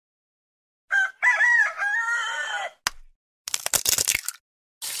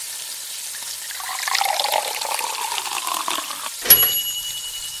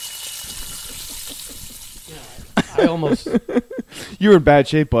I almost. You're in bad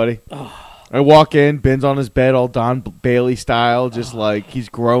shape, buddy. I walk in, Ben's on his bed, all Don Bailey style, just like he's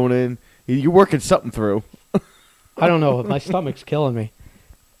groaning. You're working something through. I don't know. My stomach's killing me.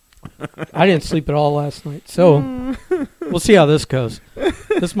 I didn't sleep at all last night, so we'll see how this goes.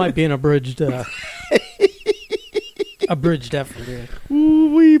 This might be an abridged effort here.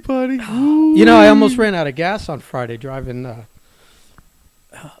 Ooh wee, buddy. Ooh, You know, I almost ran out of gas on Friday driving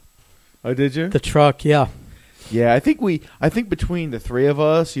Oh, did you? the truck. Yeah. Yeah, I think between the three of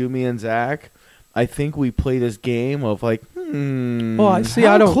us, you, me, and Zach, I think we play this game of like, Well, I see.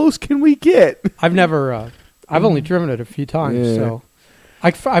 how I don't. close can we get? I've never. I've only driven it a few times, Yeah. so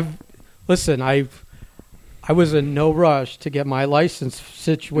listen. I was in no rush to get my license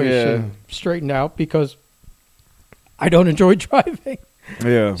situation straightened out because I don't enjoy driving.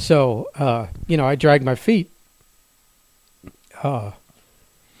 Yeah. So I drag my feet. And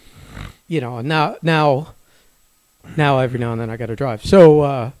now every now and then I got to drive.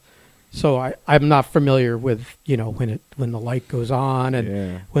 So I'm not familiar with when the light goes on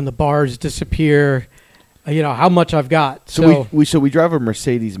and when the bars disappear. How much I've got. So we drive a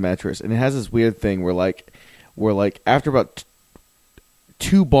Mercedes Metris, and it has this weird thing where like after about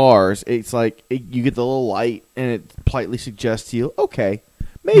 2 bars, it's like you get the little light, and it politely suggests to you, okay,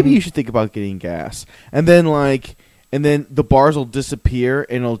 maybe you should think about getting gas. And then the bars will disappear,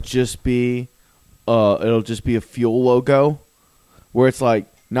 and it'll just be a fuel logo, where it's like,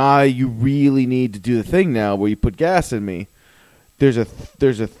 nah, you really need to do the thing now where you put gas in me. There's a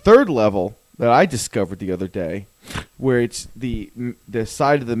third level that I discovered the other day, where it's the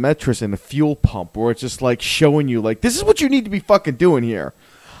side of the Metris and the fuel pump, where it's just like showing you like, this is what you need to be fucking doing here.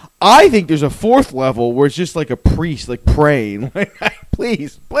 I think there's a 4th level where it's just like a priest like praying, like,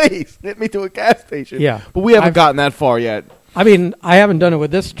 please get me to a gas station. Yeah, but we haven't gotten that far yet. I mean, I haven't done it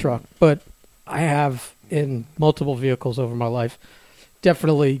with this truck, but I have in multiple vehicles over my life.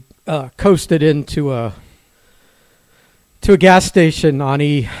 Definitely coasted into a gas station on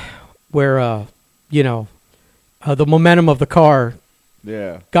E, where the momentum of the car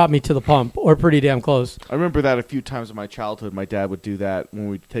got me to the pump, or pretty damn close. I remember that a few times in my childhood. My dad would do that when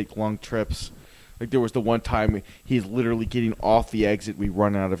we'd take long trips. Like there was the one time he's literally getting off the exit, we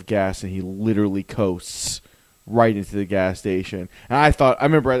run out of gas, and he literally coasts right into the gas station. And I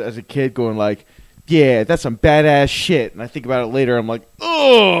remember as a kid going like, yeah, that's some badass shit. And I think about it later, I'm like,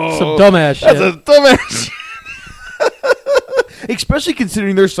 oh, some dumbass shit. That's a dumbass shit. Especially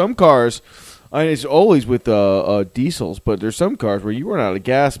considering there's some cars, I mean, it's always with diesels, but there's some cars where you run out of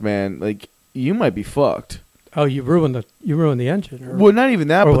gas, man, like you might be fucked. Oh, you ruined the engine. Well, not even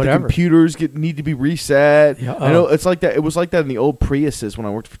that, but whatever. The computers need to be reset. Yeah, I know it's like that. It was like that in the old Priuses when I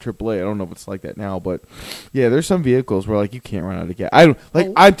worked for AAA. I don't know if it's like that now, but yeah, there's some vehicles where like you can't run out of gas.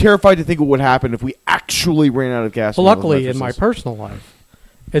 I'm terrified to think of what would happen if we actually ran out of gas. Well, luckily, in my personal life,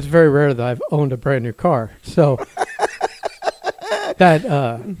 it's very rare that I've owned a brand new car. So that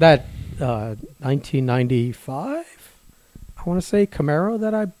 1995, I want to say Camaro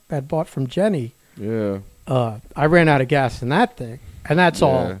that I had bought from Jenny. Yeah. I ran out of gas in that thing, and that's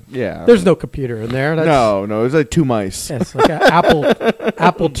all. Yeah. There's no computer in there. No, it's like 2 mice. It's like an Apple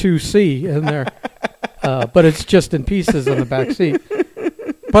IIc in there, but it's just in pieces on the back seat.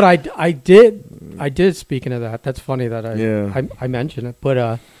 But I did. Speaking of that, that's funny that I mentioned it.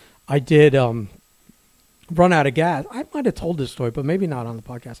 But I did run out of gas. I might have told this story, but maybe not on the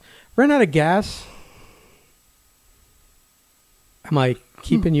podcast. Ran out of gas. Am I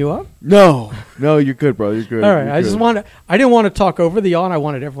keeping you up? No, you're good, bro. You're good. All right. I didn't want to talk over the yawn. I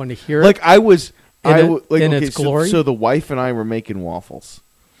wanted everyone to hear it. Like I was in its glory. So the wife and I were making waffles.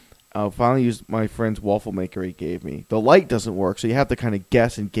 I finally used my friend's waffle maker he gave me. The light doesn't work, so you have to kind of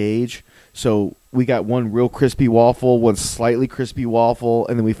guess and gauge. So we got one real crispy waffle, one slightly crispy waffle,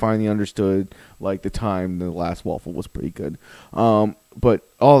 and then we finally understood like the time the last waffle was pretty good. But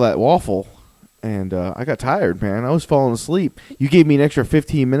all that waffle, and I got tired, man. I was falling asleep. You gave me an extra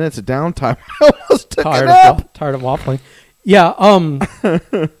 15 minutes of downtime. I almost took a nap. Tired of waffling. Yeah.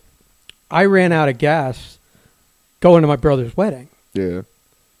 I ran out of gas going to my brother's wedding. Yeah.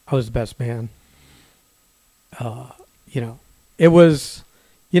 I was the best man. It was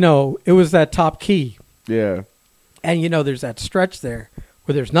that top key. Yeah. And, there's that stretch there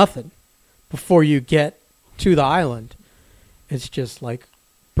where there's nothing before you get to the island. It's just like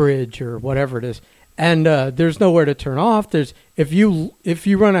bridge or whatever it is. And there's nowhere to turn off. If you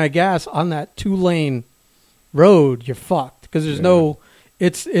run out of gas on that 2-lane road, you're fucked because there's no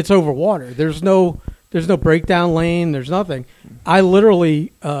it's over water. There's no breakdown lane. There's nothing. I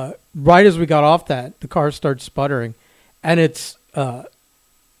literally, right as we got off that, the car started sputtering, and it's,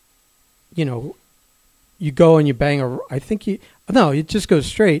 you go and you bang it just goes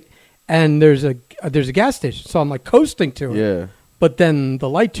straight, and there's a gas station. So I'm like coasting to it. Yeah. But then the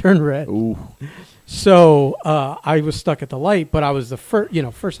light turned red. Ooh. So I was stuck at the light, but I was the first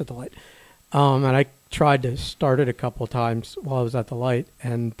at the light. And I tried to start it a couple of times while I was at the light,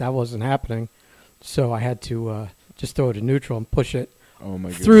 and that wasn't happening. So I had to just throw it in neutral and push it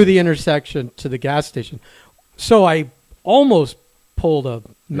through the intersection to the gas station. So I almost pulled a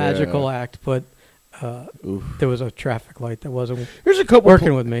magical act, but there was a traffic light that wasn't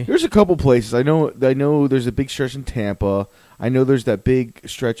working with me. There's a couple places. I know there's a big stretch in Tampa. I know there's that big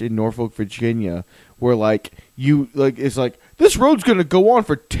stretch in Norfolk, Virginia, where it's like this road's going to go on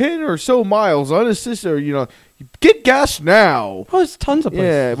for 10 or so miles unassisted, or get gas now. Oh, there's tons of places.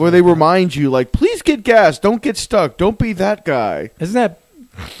 Yeah, where they remind you, like, please get gas, don't get stuck, don't be that guy. Isn't that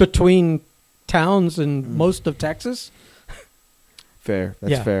between towns in most of Texas? Fair.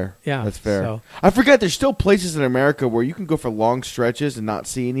 That's fair. Yeah. That's fair. So. I forgot there's still places in America where you can go for long stretches and not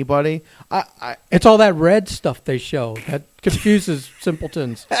see anybody. It's all that red stuff they show that confuses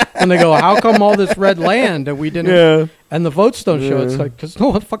simpletons. When they go, how come all this red land and we didn't? Yeah. And the votes don't show. It's like, because no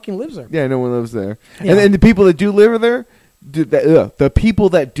one fucking lives there. Yeah, no one lives there. Yeah. And the people that do live there, the people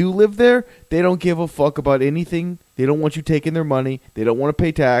that do live there, they don't give a fuck about anything. They don't want you taking their money. They don't want to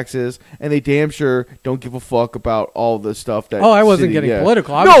pay taxes, and they damn sure don't give a fuck about all the stuff that. Oh, I wasn't getting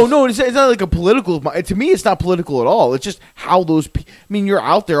political. No, it's not like a political. To me, it's not political at all. It's just how those. You're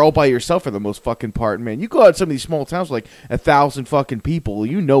out there all by yourself for the most fucking part, man. You go out to some of these small towns, with like 1,000 fucking people.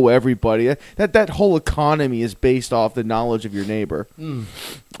 You know everybody. That whole economy is based off the knowledge of your neighbor.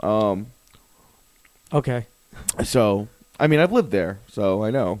 Okay. So, I've lived there, so I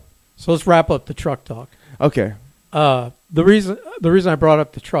know. So let's wrap up the truck talk. Okay. The reason I brought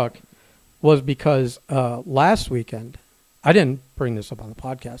up the truck was because last weekend, I didn't bring this up on the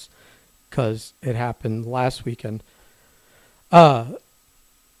podcast because it happened last weekend. Our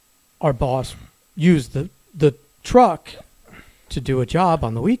boss used the truck to do a job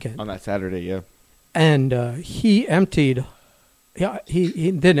on the weekend. On that Saturday, yeah. And he emptied. Yeah,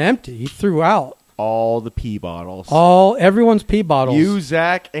 he didn't empty. He threw out all the pee bottles. Everyone's pee bottles. You,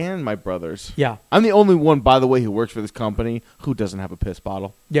 Zach, and my brothers. Yeah. I'm the only one, by the way, who works for this company who doesn't have a piss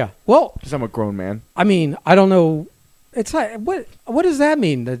bottle. Yeah. Well, because I'm a grown man. I don't know. It's like, what does that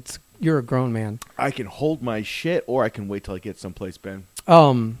mean? That you're a grown man? I can hold my shit, or I can wait till I get someplace, Ben.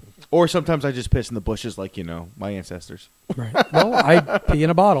 Or sometimes I just piss in the bushes, like my ancestors. Right. Well, I pee in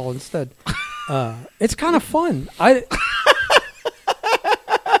a bottle instead. It's kind of fun.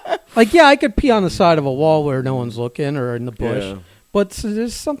 I could pee on the side of a wall where no one's looking or in the bush, but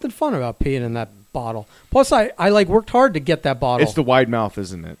there's something fun about peeing in that bottle. Plus, I worked hard to get that bottle. It's the wide mouth,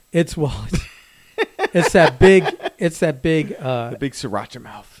 isn't it? It's that big. It's that big. The big sriracha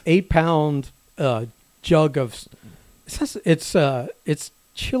mouth. 8-pound jug of. It's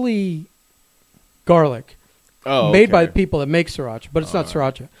chili garlic. Made by the people that make sriracha, but it's not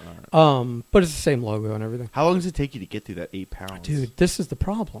sriracha. Right. But it's the same logo and everything. How long does it take you to get through that 8 pounds? Dude, this is the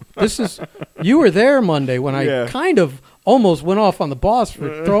problem. You were there Monday when I kind of almost went off on the boss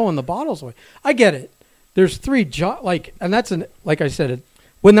for throwing the bottles away. I get it. There's 3 and that's like I said,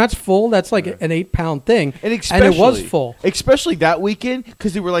 when that's full, that's like an 8-pound thing, and it was full, especially that weekend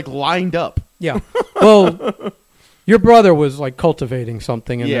because they were like lined up. Yeah. Well. Your brother was cultivating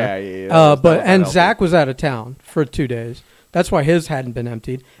something in there. Yeah. Zach was out of town for 2 days. That's why his hadn't been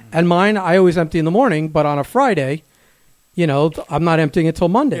emptied. And mine, I always empty in the morning, but on a Friday, I'm not emptying it till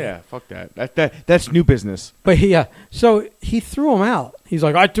Monday. Yeah, fuck that. That's new business. But so he threw them out. He's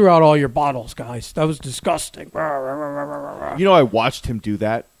like, I threw out all your bottles, guys. That was disgusting. I watched him do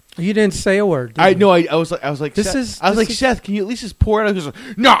that. You didn't say a word. I know. I was like, Seth, can you at least just pour it out? He was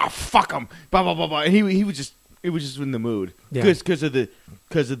like, nah, fuck him. Blah blah blah blah. And he was just. It was just in the mood because of the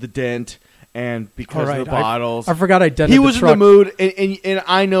dent and because of the bottles. I forgot I dented. He was the truck. in the mood, and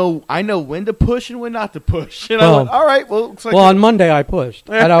I know when to push and when not to push. And I went, all right, well, looks like on Monday I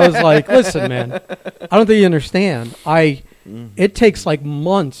pushed, and I was like, listen, man, I don't think you understand. It takes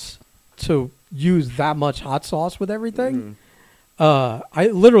months to use that much hot sauce with everything. I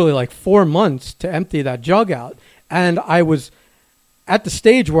literally 4 months to empty that jug out, and I was at the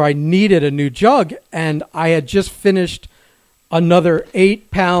stage where I needed a new jug, and I had just finished another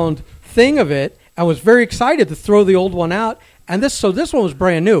 8-pound thing of it and was very excited to throw the old one out. And this one was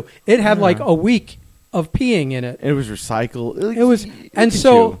brand new. It had a week of peeing in it. It was recycled. It was, and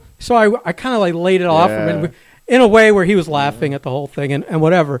so I kind of laid it off in a way where he was laughing at the whole thing and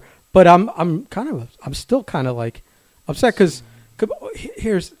whatever. But I'm still kind of upset because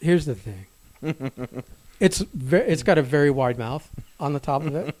here's the thing. It's got a very wide mouth on the top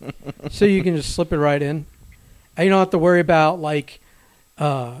of it, so you can just slip it right in, and you don't have to worry about like,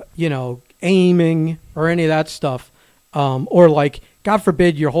 aiming or any of that stuff, or like, God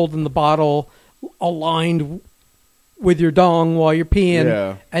forbid, you're holding the bottle aligned with your dong while you're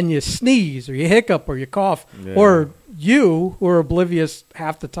peeing, and you sneeze or you hiccup or you cough, or you, who are oblivious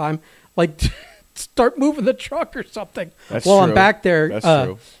half the time, like start moving the truck or something while I'm back there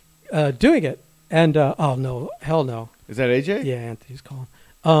doing it. And oh no, hell no. Is that AJ? Yeah, Anthony's calling.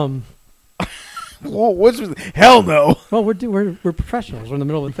 What's hell no? Well, we're professionals. We're in the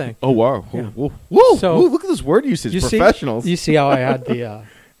middle of the thing. Oh wow! Yeah. Whoa. So, look at this word usage. Professionals. You see how I had the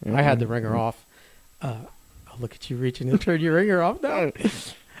I had the ringer off. Oh, look at you reaching to turn your ringer off now.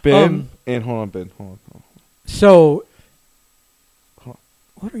 Ben, and hold on, Ben. Hold on. So,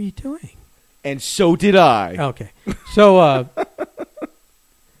 what are you doing? And so did I. Okay. So,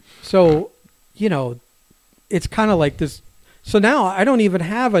 it's kind of like this. So now I don't even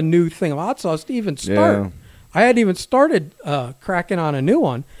have a new thing of hot sauce to even start. Yeah. I hadn't even started cracking on a new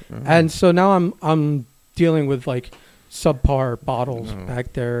one, and so now I'm dealing with like subpar bottles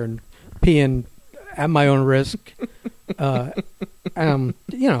back there and peeing at my own risk. It's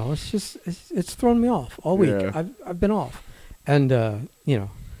thrown me off all week. Yeah. I've been off, and and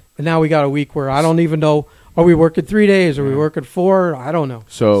now we got a week where I don't even know. Are we working 3 days? Are we working 4? I don't know.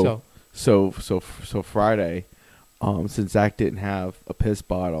 So Friday, since Zach didn't have a piss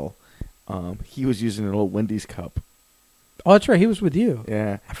bottle, he was using an old Wendy's cup. Oh, that's right. He was with you.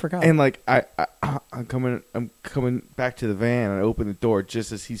 Yeah, I forgot. And like I'm coming back to the van, and I open the door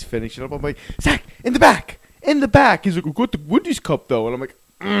just as he's finishing up. I'm like, Zach, in the back. He's like, "Got the Wendy's cup though," and I'm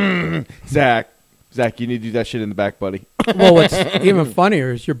like, Zach, you need to do that shit in the back, buddy. Well, what's even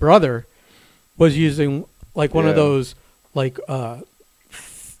funnier is your brother was using like one of those like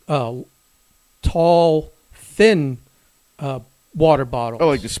tall, thin water bottles. Oh,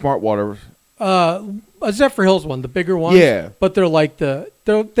 like the Smart Water. A Zephyr Hills one, the bigger ones. Yeah. But they're like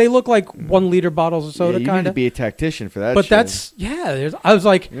they look like 1 liter bottles of soda, you kind need to of. be a tactician for that. But shit. that's I was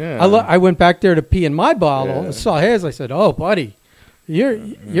like, I went back there to pee in my bottle. Yeah. And saw his. I said, "Oh, buddy, you're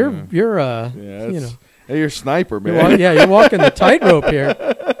you're a sniper, man. you're walking the tightrope here."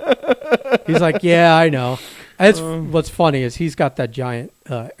 He's like, "Yeah, I know." And what's funny is he's got that giant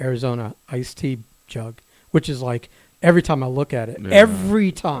Arizona iced tea jug, which is like every time I look at it,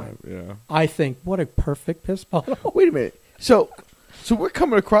 every time I think, what a perfect piss bottle. Wait a minute. So we're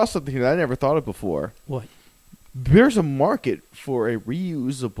coming across something that I never thought of before. What? There's a market for a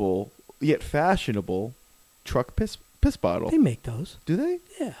reusable yet fashionable truck piss bottle. They make those. Do they?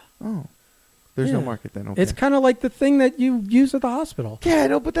 Yeah. Oh. There's no market then. Okay. It's kind of like the thing that you use at the hospital. Yeah,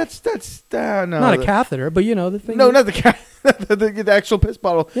 no, but that's no. Not a catheter, but the thing. No, not the the actual piss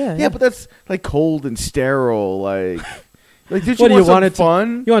bottle. Yeah, but that's like cold and sterile. Like did what you do want some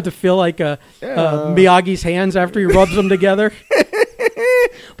fun? You want it to feel like Miyagi's hands after he rubs them together.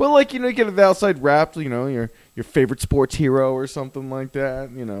 But like you get the outside wrapped. Your favorite sports hero or something like that.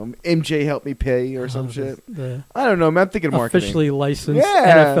 MJ help me pay or some shit. I don't know, man. I'm thinking marketing. Officially licensed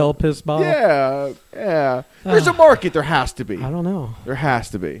NFL piss bottle. Yeah. There's a market. There has to be. I don't know. There has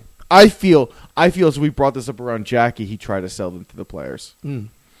to be. I feel as we brought this up around Jackie, he tried to sell them to the players.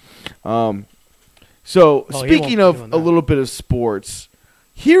 So speaking of a little bit of sports,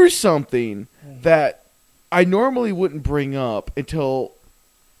 here's something that I normally wouldn't bring up until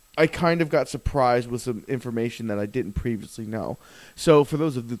I kind of got surprised with some information that I didn't previously know. So for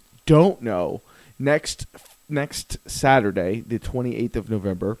those of you who don't know, next Saturday, the 28th of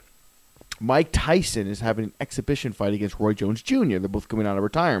November, Mike Tyson is having an exhibition fight against Roy Jones Jr. They're both coming out of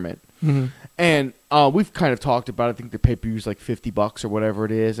retirement. Mm-hmm. And we've kind of talked about it. I think the pay-per-view is like $50 or whatever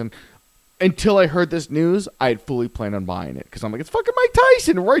it is. And until I heard this news, I had fully planned on buying it because I'm like, it's fucking Mike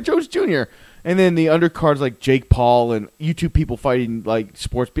Tyson, Roy Jones Jr. And then the undercards like Jake Paul and YouTube people fighting like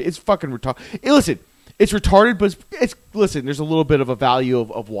sports. It's fucking retarded. Listen, it's retarded, but listen, there's a little bit of a value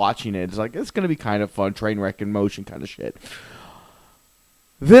of watching it. It's like, it's going to be kind of fun, train wreck in motion kind of shit.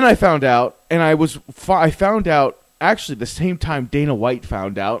 Then I found out, and I found out actually the same time Dana White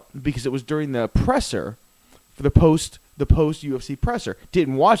found out because it was during the presser for the post UFC presser.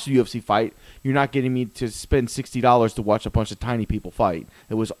 Didn't watch the UFC fight. You're not getting me to spend $60 to watch a bunch of tiny people fight.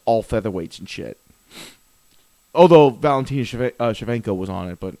 It was all featherweights and shit. Although Valentina Shevchenko was on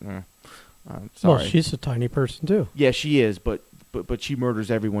it, but sorry. Well, she's a tiny person too. Yeah, she is, but she murders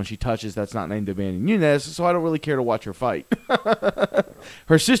everyone she touches that's not named Amanda Nunes, so I don't really care to watch her fight.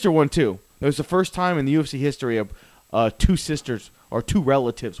 Her sister won too. It was the first time in the UFC history of two sisters or two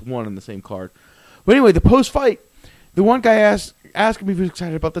relatives won in the same card. But anyway, the post-fight, The one guy asked him if he was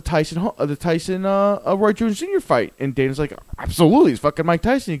excited about the Tyson Roy Jones Jr. fight, and Dana's like, absolutely, it's fucking Mike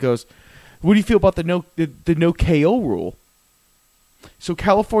Tyson. He goes, what do you feel about the no KO rule? So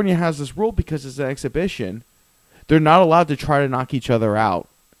California has this rule because it's an exhibition. They're not allowed to try to knock each other out.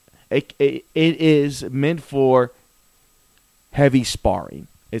 It is meant for heavy sparring.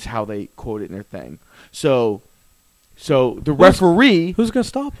 Is how they quote it in their thing. So the referee, who's going to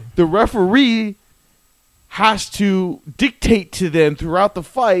stop him? The referee has to dictate to them throughout the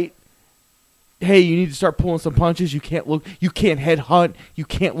fight, hey, you need to start pulling some punches. You can't headhunt. You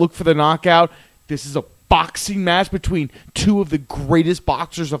can't look for the knockout. This is a boxing match between two of the greatest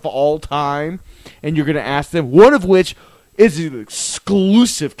boxers of all time, and you're going to ask them, one of which is an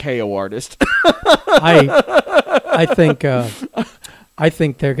exclusive KO artist. I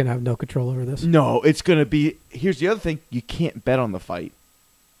think they're going to have no control over this. No, it's going to be... Here's the other thing. You can't bet on the fight.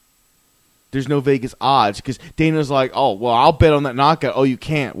 There's no Vegas odds because Dana's like, oh, well, I'll bet on that knockout. Oh, you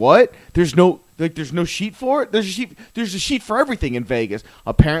can't. What? There's no sheet for it? There's a sheet for everything in Vegas.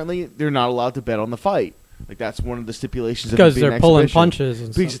 Apparently, they're not allowed to bet on the fight. Like, that's one of the stipulations of it being because they're pulling punches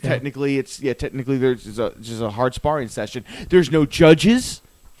and because stuff. technically there's just a hard sparring session. There's no judges,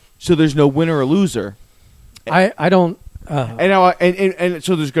 so there's no winner or loser. I don't... And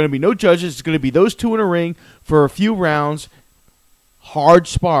so there's going to be no judges. It's going to be those two in a ring for a few rounds, hard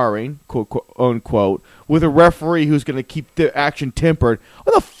sparring, quote, unquote, with a referee who's going to keep the action tempered.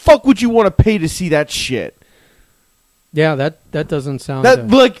 What the fuck would you want to pay to see that shit? Yeah, that doesn't sound...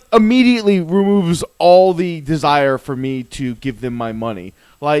 That immediately removes all the desire for me to give them my money.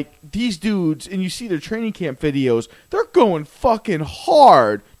 Like, these dudes, and you see their training camp videos, they're going fucking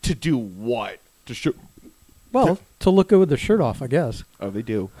hard to do what? To look good with their shirt off, I guess. Oh, they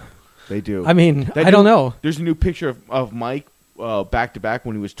do. They do. I mean, I don't know. There's a new picture of Mike back to back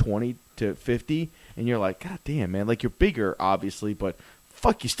when he was 20 to 50, and you're like, God damn, man. Like, you're bigger, obviously, but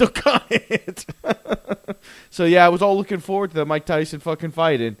fuck, you still got it. So, yeah, I was all looking forward to the Mike Tyson fucking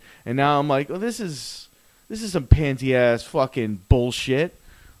fight, and now I'm like, oh, this is some pansy-ass fucking bullshit.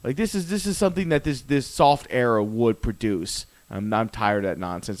 Like, this is something that this soft era would produce. I'm tired of that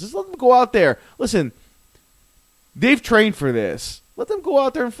nonsense. Just let them go out there. Listen, they've trained for this. Let them go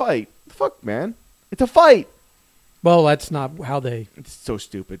out there and fight. Fuck, man. It's a fight. Well, that's not how they... It's so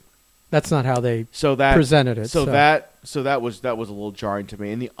stupid. That's not how they presented it. So that was a little jarring to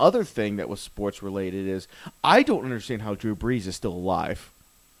me. And the other thing that was sports related is I don't understand how Drew Brees is still alive.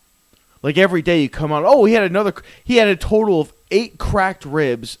 Like, every day you come out, oh, he had a total of 8 cracked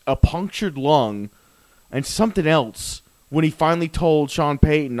ribs, a punctured lung, and something else. When he finally told Sean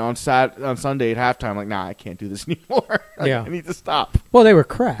Payton on Sunday at halftime, like, nah, I can't do this anymore. I need to stop. Well, they were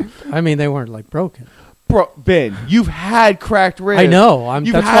cracked. I mean, they weren't, like, broken. Bro, Ben, you've had cracked ribs. I know.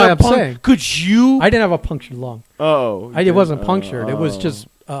 That's why I'm saying. Could you? I didn't have a punctured lung. Oh. It wasn't punctured. It was just...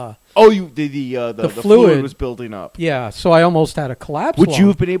 the fluid was building up. Yeah, so I almost had a collapse. Would you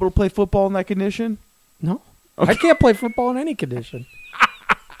have been able to play football in that condition? No. Okay. I can't play football in any condition.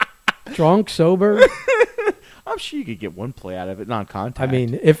 Drunk, sober... I'm sure you could get one play out of it, non-contact. I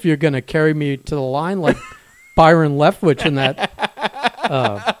mean, if you're going to carry me to the line like Byron Leftwich in that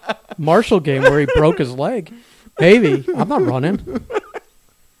Marshall game where he broke his leg, maybe. I'm not running.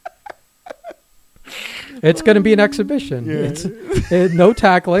 It's going to be an exhibition. Yeah. It's no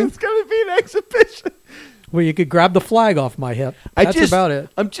tackling. It's going to be an exhibition. Well, you could grab the flag off my hip. That's about it.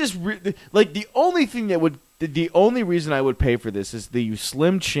 I'm just like the only reason I would pay for this is the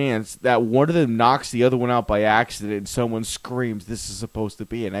slim chance that one of them knocks the other one out by accident and someone screams, this is supposed to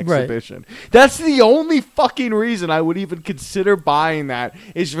be an exhibition. Right. That's the only fucking reason I would even consider buying that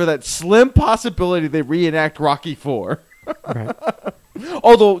is for that slim possibility they reenact Rocky IV. Right.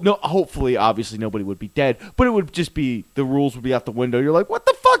 Although, hopefully, obviously, nobody would be dead, but it would just be, the rules would be out the window. You're like, what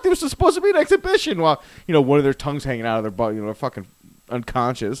the fuck? This was supposed to be an exhibition. While, one of their tongues hanging out of their butt, they're fucking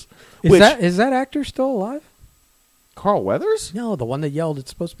unconscious. Is that actor still alive? Carl Weathers? No, the one that yelled, it's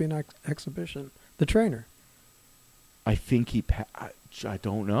supposed to be an exhibition. The trainer. I think I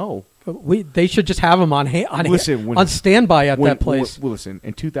don't know. They should just have him on standby at that place. Listen,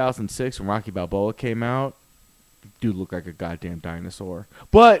 in 2006, when Rocky Balboa came out, dude looked like a goddamn dinosaur.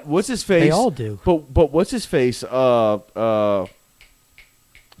 But what's his face? They all do. But what's his face? From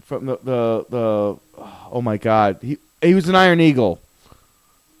the oh my God, he was an Iron Eagle.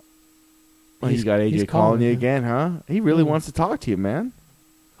 Well, he's got AJ he's calling you again, huh? He really wants to talk to you, man.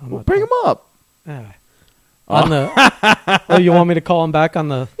 Well, bring him up. You want me to call him back on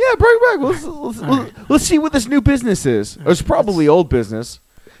the? Yeah, bring him back. Let's see what this new business is. It's probably old business.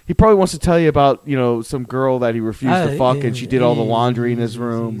 He probably wants to tell you about, some girl that he refused to fuck, and she did all the laundry in his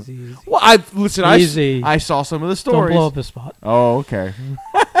room. Easy. Well, Easy. I saw some of the Don't stories. blow up his spot. Oh, okay.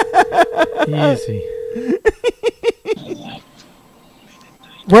 Easy.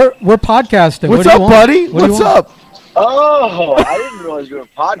 We're podcasting. What's What do up, you want? buddy? What do you What's want? up? Oh, I didn't realize you were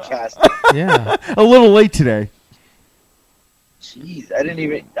podcasting. Yeah. A little late today. Jeez, I didn't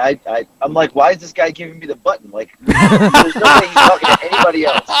even. I'm like, why is this guy giving me the button? Like, there's no way he's talking to anybody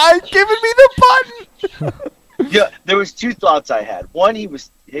else. Giving me the button. Yeah, there was two thoughts I had. One, he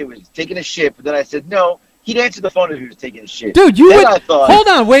was taking a shit, but then I said no. He'd answer the phone if he was taking a shit. Dude, you then would. I thought, Hold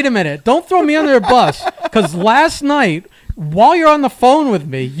on, wait a minute. Don't throw me under a bus. Because last night, while you're on the phone with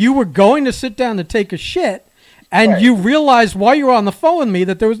me, you were going to sit down to take a shit, and Right. you realized while you were on the phone with me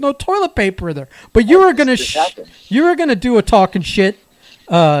that there was no toilet paper there. But you were gonna this happened. you were gonna do a talking shit.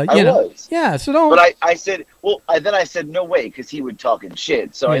 I was. Yeah. So don't. But I said, then I said no way because he would talking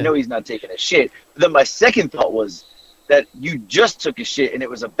shit. So I Yeah. know he's not taking a shit. But then my second thought was that you just took a shit and it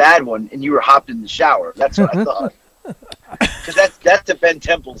was a bad one and you were hopped in the shower. That's what I thought. Because that's the Ben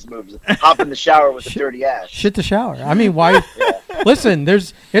Temple's moves. Hop in the shower with a dirty ass. Shit the shower. I mean, why? Yeah. Listen,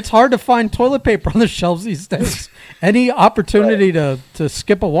 it's hard to find toilet paper on the shelves these days. Any opportunity to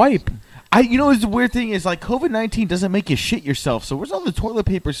skip a wipe. The weird thing is, like, COVID-19 doesn't make you shit yourself. So where's all the toilet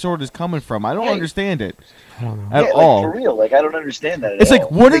paper shortage coming from? I don't Right. understand it I don't know. at Yeah, all. Like, for real. Like, I don't understand that at It's all. like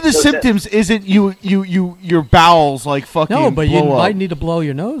one of Makes the no sense. symptoms isn't your bowels like fucking No, but you blow might up. need to blow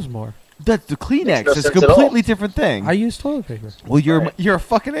your nose more. That's the Kleenex. Makes no It's a sense at all. completely different thing. I use toilet paper. Well, Right. you're a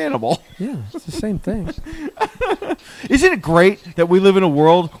fucking animal. Yeah, it's the same thing. Isn't it great that we live in a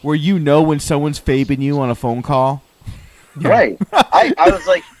world where when someone's fabing you on a phone call? Right. I was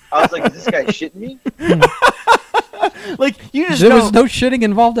like, is this guy shitting me? Like you just There know, was no shitting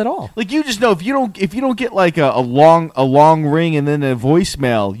involved at all. like you just know if you don't get like a long ring and then a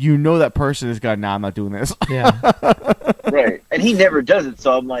voicemail, you know that person has got. Nah, I'm not doing this. Yeah. Right. And he never does it.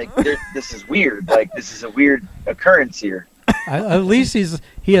 So I'm like, this is weird. Like, this is a weird occurrence here. At least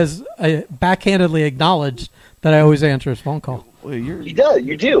he has backhandedly acknowledged that I always answer his phone call. Well, you're He does.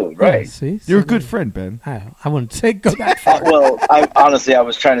 You do. Right. Yeah, see? you're a So good friend, Ben. I wouldn't say go that far. Well, I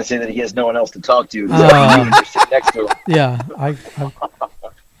was trying to say that he has no one else to talk to. So Oh. you just sit next to him. Yeah,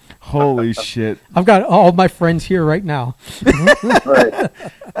 Holy shit, I've got all my friends here right now. Right.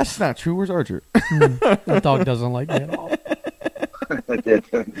 that's not true. Where's Archer? That dog doesn't like me at all.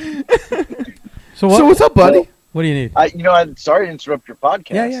 So So what's up, buddy? What do you need? I'm sorry to interrupt your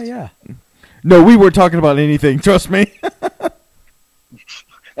podcast. Yeah. No, we weren't talking about anything. Trust me.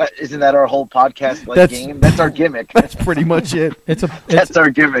 Isn't that our whole podcast That's- game? That's our gimmick. That's pretty much it. That's our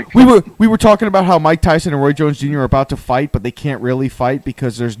gimmick. We were talking about how Mike Tyson and Roy Jones Jr. are about to fight, but they can't really fight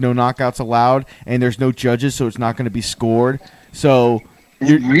because there's no knockouts allowed and there's no judges, so it's not going to be scored. So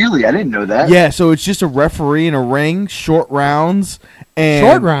Really? I didn't know that. yeah, so it's just a referee in a ring, short rounds, and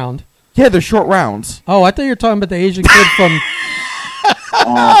Short round. Yeah, they're short rounds. Oh, I thought you were talking about the Asian kid from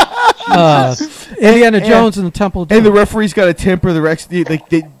Oh, Indiana Jones and the Temple of Doom. And the referee's got to temper the Rex.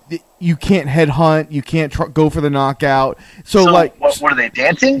 You can't headhunt. You can't go for the knockout. So like, what are they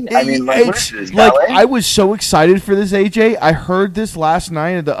dancing? I mean, like, what is this, like ballet? I was so excited for this, AJ. I heard this last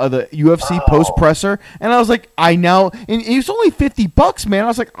night at the UFC post presser, and I was like, and it was only $50, man. I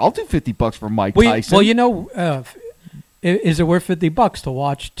was like, I'll do $50 for Mike Tyson. Well, is it worth $50 to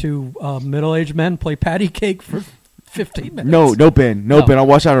watch two middle-aged men play patty cake for 15 minutes? No, Ben. No, Ben. I'll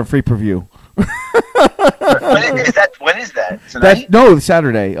watch that on free preview. When is that? Tonight?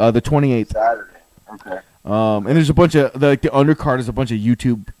 Saturday, the 28th. Saturday. Okay. And there's a bunch of the undercard is a bunch of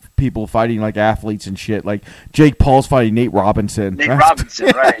YouTube people fighting like athletes and shit. Like Jake Paul's fighting Nate Robinson. Nate Robinson,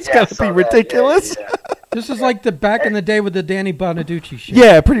 right? It's Yeah, gotta I saw be that. ridiculous. Yeah. This is like the back in the day with the Danny Bonaducci shit.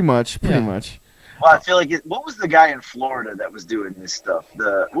 Yeah, pretty much. Yeah. Well, I feel like what was the guy in Florida that was doing this stuff?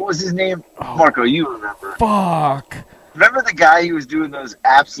 What was his name? Marco, you remember? Fuck. Remember the guy who was doing those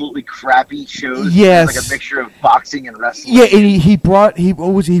absolutely crappy shows? Yes. Like a mixture of boxing and wrestling. Yeah, and he brought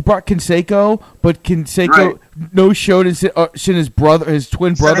Canseco, but Canseco no showed and sent his brother, his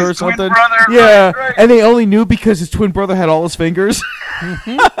twin brother or something. Yeah, right. and they only knew because his twin brother had all his fingers. And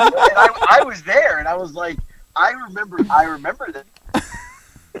I was there, and I was like, I remember that.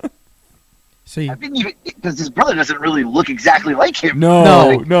 See, I didn't even because his brother doesn't really look exactly like him.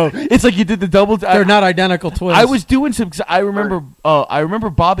 No. It's like you did the double. they're not identical twins. I was doing some. 'Cause I remember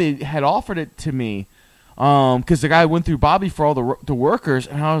Bobby had offered it to me, because the guy went through Bobby for all the workers,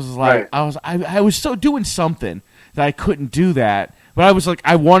 and I was like, Right. I was so doing something that I couldn't do that, but I was like,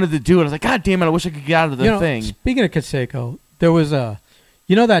 I wanted to do it. I was like, God damn it, I wish I could get out of the thing. Speaking of Canseco, there was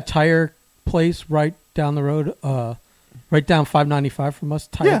that tire place right down the road. right down 595 from us,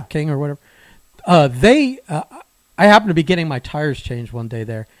 Tire Yeah. King or whatever. I happened to be getting my tires changed one day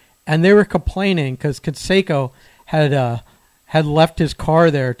there, and they were complaining because Conseco had left his car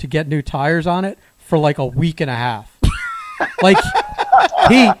there to get new tires on it for like a week and a half. Like,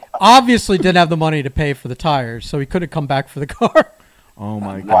 he obviously didn't have the money to pay for the tires, so he couldn't come back for the car. Oh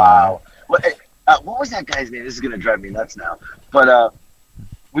my god! Wow. What was that guy's name? This is gonna drive me nuts now. But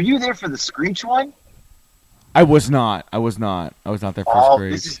were you there for the Screech one? I was not. I was not there for Oh,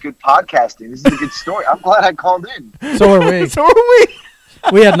 Screech. this is good podcasting. This is a good story. I'm glad I called in. So are we. So are we.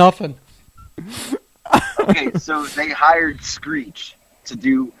 We had nothing. Okay, so they hired Screech to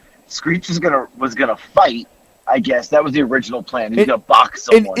do. Screech was gonna fight. I guess that was the original plan. He's gonna box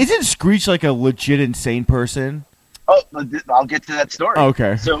And someone. isn't Screech like a legit insane person? Oh, I'll get to that story.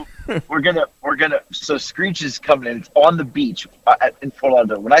 Okay. So so Screech is coming in. It's on the beach in Fort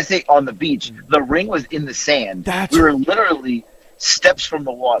Lauderdale. When I say on the beach, the ring was in the sand. We were literally steps from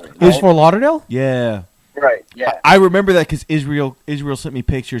the water. It was Fort Lauderdale? Yeah. Right. Yeah. I remember that because Israel sent me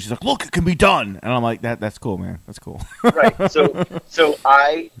pictures. She's like, "Look, it can be done," and I'm like, "That's cool, man. That's cool." Right. So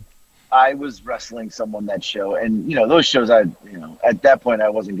I was wrestling someone that show, and those shows at that point I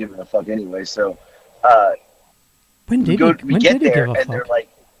wasn't giving a fuck anyway. So When did we he get give there, a and fuck? they're like,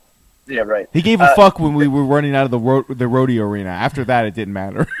 yeah, right. He gave a fuck when we were running out of the rodeo arena. After that, it didn't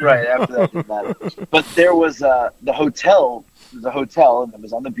matter. Right, after that didn't matter. But there was the hotel. There's a hotel, and it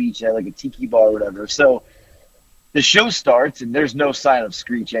was on the beach. It had like a tiki bar or whatever. So the show starts, and there's no sign of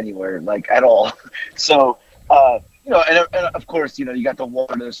Screech anywhere, like at all. So and of course, you got the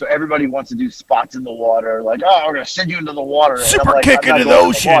water. So everybody wants to do spots in the water, like, oh, we're gonna send you into the water. And Super I'm like, kick I'm not into the going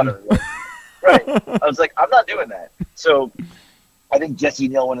ocean. water. Like, right. I was like, I'm not doing that. So I think Jesse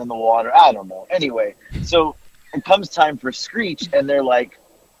Neal went in the water. I don't know. Anyway, so it comes time for Screech, and they're like,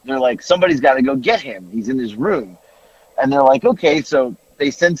 somebody's got to go get him. He's in his room, and they're like, okay. So they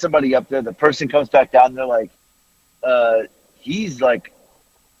send somebody up there. The person comes back down. And they're like, he's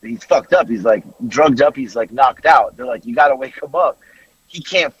fucked up. He's like drugged up. He's like knocked out. They're like, you got to wake him up. He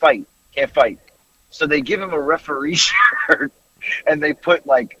can't fight. So they give him a referee shirt. And they put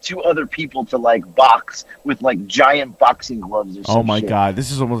like two other people to like box with like giant boxing gloves or something. Oh my god,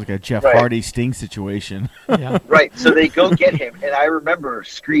 this is almost like a Jeff Hardy Sting situation. Yeah. Right. So they go get him, and I remember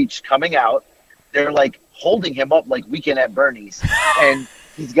Screech coming out. They're like holding him up like Weekend at Bernie's, and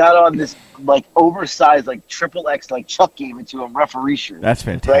he's got on this like oversized like XXX like Chuck gave it to him referee shirt. That's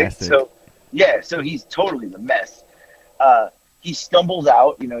fantastic. Right. So he's totally the mess. He stumbles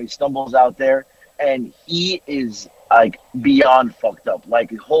out. He stumbles out there, and he is like beyond fucked up, like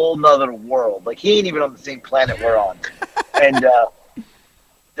a whole nother world. Like he ain't even on the same planet we're on. And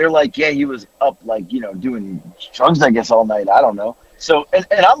they're like, yeah, he was up like, doing drugs, I guess, all night. I don't know. So,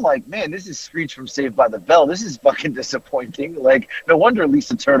 and I'm like, man, this is Screech from Saved by the Bell. This is fucking disappointing. Like, no wonder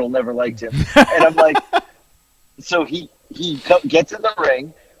Lisa Turtle never liked him. And I'm like, so he gets in the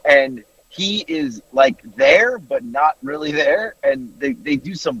ring, and he is like there, but not really there. And they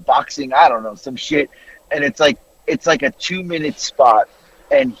do some boxing, I don't know, some shit. And it's like a 2-minute spot,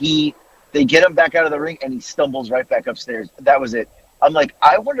 and they get him back out of the ring, and he stumbles right back upstairs. That was it. I'm like,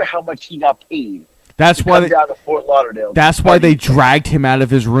 I wonder how much he got paid. That's why down to Fort Lauderdale. That's why they dragged him out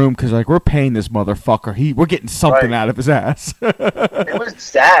of his room, because like, we're paying this motherfucker. We're getting something out of his ass. It was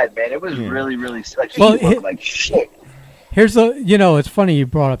sad, man. It was really, really sad. He looked like shit. Here's it's funny you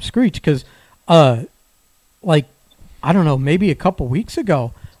brought up Screech because, like, I don't know, maybe a couple weeks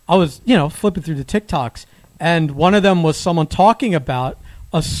ago, I was flipping through the TikToks. And one of them was someone talking about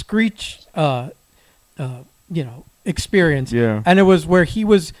a Screech, experience. Yeah. And it was where he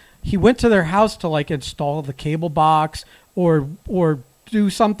went to their house to like install the cable box or do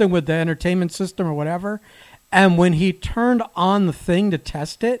something with the entertainment system or whatever. And when he turned on the thing to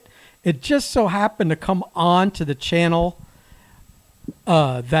test it, it just so happened to come on to the channel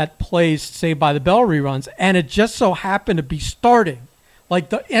that plays Saved by the Bell reruns. And it just so happened to be starting, like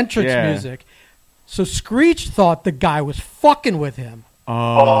the entrance music. So Screech thought the guy was fucking with him.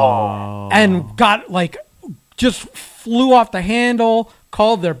 Oh. And got like, just flew off the handle,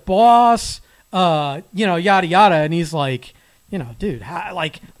 called their boss, yada yada. And he's like, dude,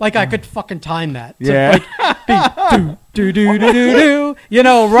 like I could fucking time that. Yeah. Like, do,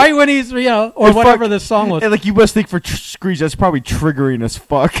 right when he's, or whatever the song was. And like, you must think for Screech, that's probably triggering as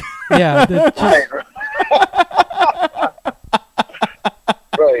fuck. Yeah.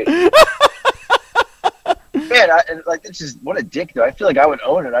 Right. Man, it's just, what a dick, though. I feel like I would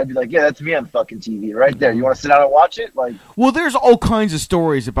own it. I'd be like, yeah, that's me on fucking TV right there. You want to sit down and watch it? Like, well, there's all kinds of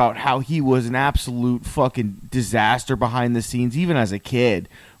stories about how he was an absolute fucking disaster behind the scenes, even as a kid,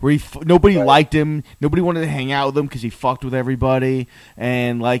 where nobody liked him, nobody wanted to hang out with him because he fucked with everybody,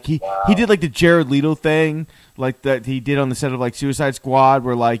 and like he did like the Jared Leto thing, like that he did on the set of like Suicide Squad,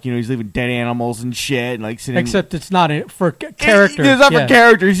 where like he's leaving dead animals and shit, and like sitting. Except it's not for character. It's not for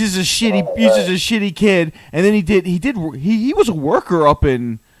character. He's just a shitty kid. And then he was a worker up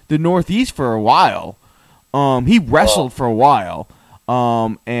in the Northeast for a while. He wrestled for a while.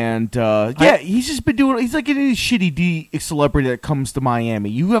 He's just been doing. He's like any shitty celebrity that comes to Miami.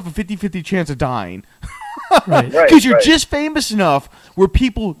 You have a 50-50 chance of dying. Right. Because you're just famous enough where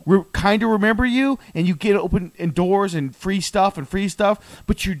people kind of remember you, and you get open doors and free stuff,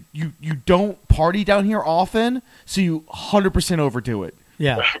 but you don't party down here often, so you 100% overdo it.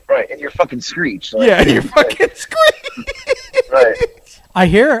 Yeah. Right, and you're fucking Screech. Like, yeah, you're fucking Screech. Right.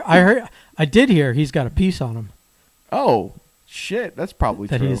 I did hear he's got a piece on him. Oh, shit, that's probably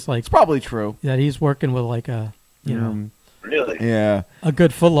that true. It's probably true. That he's working with like a, Really? Yeah. a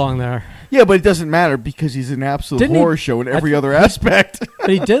good footlong there. Yeah, but it doesn't matter because he's an absolute horror show in every other aspect.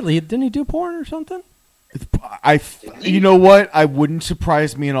 But didn't he do porn or something? You know what? I wouldn't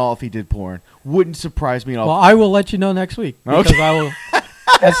surprise me at all if he did porn. Wouldn't surprise me at all. Well, I will let you know next week because Okay. I will.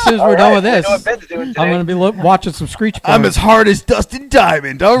 As soon as we're done with this, I know what Ben's doing today. I'm going to be watching some Screech porn. I'm as hard as Dustin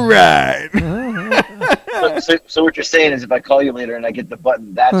Diamond. All right. So what you're saying is if I call you later and I get the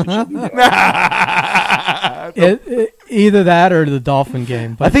button, that's what you'll be doing. Either that or the Dolphin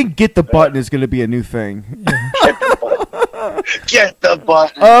game. I think get the button is going to be a new thing. Get the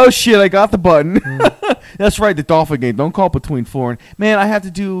button. Oh shit! I got the button. That's right, the Dolphin game. Don't call between 4 and man. I have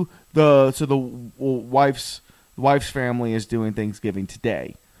to do the wife's family is doing Thanksgiving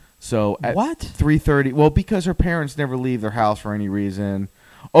today. So at What? 3:30. Well, because her parents never leave their house for any reason.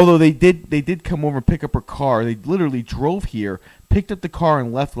 Although they did come over and pick up her car. They literally drove here, picked up the car,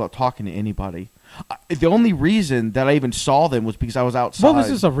 and left without talking to anybody. The only reason that I even saw them was because I was outside. What was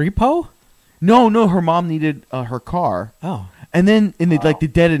this, a repo? No, her mom needed her car. Oh. And then in the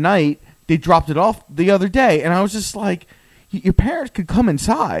dead of night, they dropped it off the other day, and I was just like, your parents could come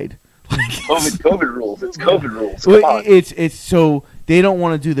inside. COVID rules. It's COVID rules. Well, Come on. it's so they don't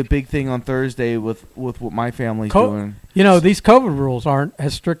want to do the big thing on Thursday with what my family's doing. These COVID rules aren't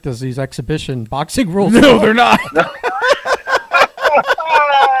as strict as these exhibition boxing rules. No, they're not.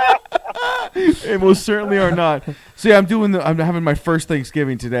 They most certainly are not. So yeah, I'm having my first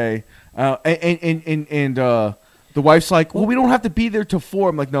Thanksgiving today, and the wife's like, well, we don't have to be there till 4.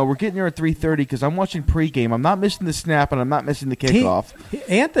 I'm like, no, we're getting there at 3:30 because I'm watching pregame. I'm not missing the snap, and I'm not missing the kickoff.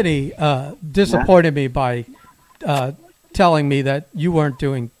 Anthony disappointed me by telling me that you weren't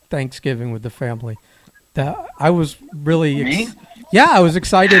doing Thanksgiving with the family. That I was really Me? Yeah, I was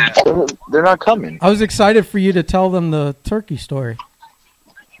excited. They're not coming. I was excited for you to tell them the turkey story.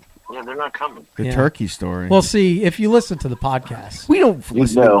 Yeah, they're not coming. The Yeah. turkey story. Well, see, if you listen to the podcast, we don't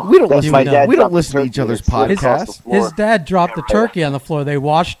listen. know. We don't That's listen. my dad We don't dropped listen to the each other's turkey. It's across the podcasts. floor. his dad dropped the turkey on the floor. They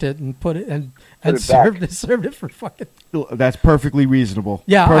washed it and put it and Put it served it for fucking. That's perfectly reasonable.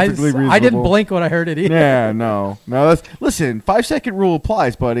 Yeah, perfectly reasonable. I didn't blink when I heard it either. Yeah, no. Listen, 5-second rule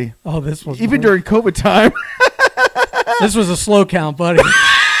applies, buddy. Oh, this was Even during COVID time. this was a slow count, buddy.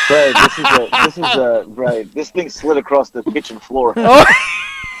 Right, this is a right. This thing slid across the kitchen floor. Oh.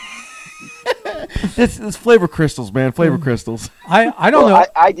 It's flavor crystals, man. Flavor crystals. I don't know.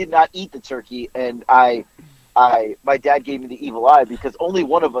 I did not eat the turkey, and my dad gave me the evil eye because only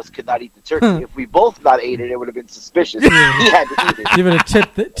one of us could not eat the turkey. If we both not ate it, it would have been suspicious. He had to eat it. You would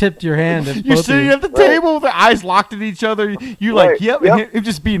have tipped your hand. If You're both of sitting you- at the table with their eyes locked at each other. You're Right, like, yep. yep. And him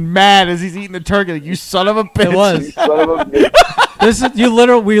just being mad as he's eating the turkey. Like, you son of a bitch. It was. Son of a bitch.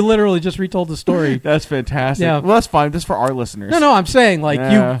 We literally just retold the story. That's fantastic. Yeah. Well, that's fine. That's for our listeners. No, I'm saying like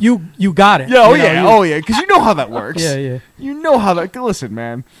Yeah. you got it. Yeah, oh You know, yeah, oh yeah. Because you know how that works. yeah. You know how that. Listen,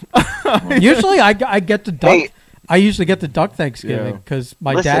 man. Usually I get the duck. Hey. I usually get the duck Thanksgiving Yeah. because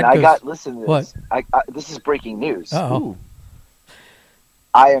my Listen, dad goes. listen to this. What? This is breaking news. Uh-oh.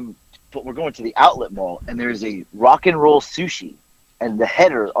 Ooh. But we're going to the outlet mall, and there's a rock and roll sushi, and the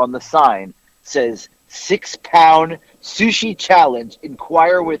header on the sign says 6-pound sushi challenge.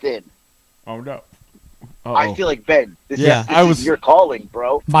 Inquire within. Oh no. I feel like Ben. This Yeah, is your calling,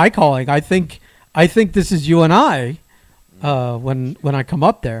 bro. My calling. I think this is you and I. When I come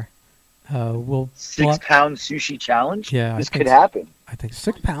up there, we'll 6-pound sushi challenge. Yeah, this I think could so. happen. I think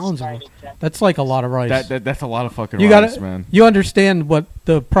 6 pounds. That's like a lot of rice. That's a lot of fucking you rice, gotta, man. You understand what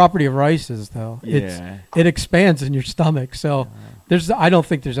the property of rice is, though. Yeah. It expands in your stomach. So I don't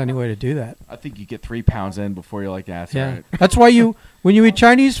think there's any way to do that. I think you get 3 pounds in before you're like, that's Yeah, right. that's why when you eat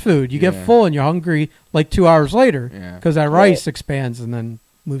Chinese food, you get Yeah. full and you're hungry like 2 hours later Yeah. because that rice expands and then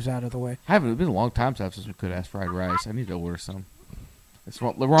moves out of the way. It's been a long time since we could ask fried rice. I need to order some. It's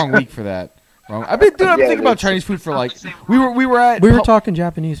the wrong week for that. Wrong. I've been thinking about Chinese food for like we were talking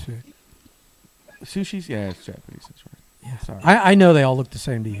Japanese food. Sushi's, yeah, it's Japanese. That's right. Yeah, sorry. I know they all look the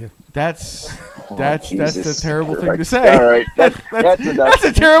same to you. That's Jesus a terrible thing to Christ. say. All right, That's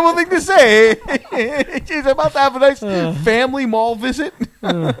a terrible thing to say. Jeez, I'm about to have a nice family mall visit.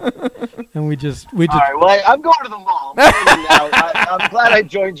 And we just. All right, well, I'm going to the mall. I'm glad I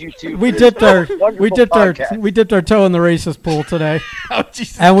joined you too. We dipped our podcast. we dipped our toe in the racist pool today, Oh,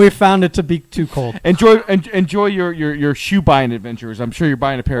 Jesus. and we found it to be too cold. Enjoy your shoe buying adventures. I'm sure you're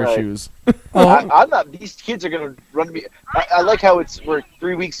buying a pair of Right. shoes. I'm not. These kids are gonna run me. I like how we're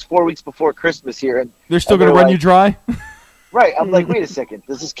 4 weeks before Christmas here, and They're still and going to they're run you dry. right. I'm like, wait a second.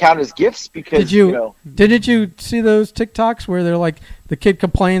 Does this count as gifts? Because Didn't you see those TikToks where they're like the kid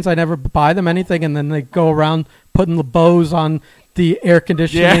complains I never buy them anything, and then they go around putting the bows on the air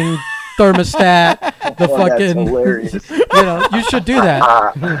conditioning thermostat. The fucking that's hilarious. You should do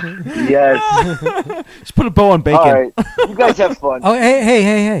that. Yes. Just put a bow on bacon. All right. You guys have fun. Oh,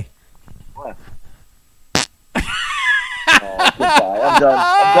 hey. What? Goodbye.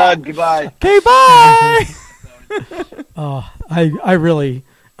 I'm done. Goodbye. Okay, bye. Oh, I really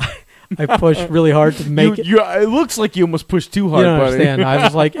I pushed really hard to make it. It looks like you almost pushed too You hard, don't buddy. understand. I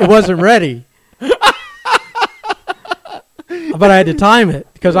was like, it wasn't ready. But I had to time it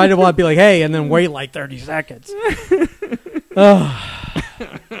because I didn't want to be like, hey, and then wait like 30 seconds.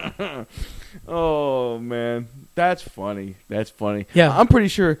 Oh, man. That's funny. Yeah. I'm pretty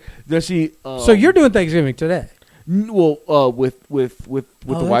sure. So you're doing Thanksgiving today. Well, with the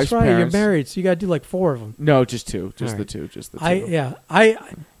wife's that's right. parents. You're married, so you got to do like 4 of them. No, just 2. Just All the right. 2. Just the 2. I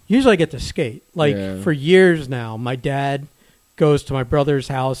usually get to skate. Like Yeah. for years now, my dad goes to my brother's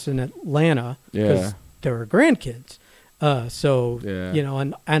house in Atlanta because Yeah. there were grandkids. So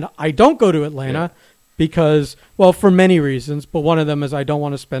Yeah. and I don't go to Atlanta because, well, for many reasons, but one of them is I don't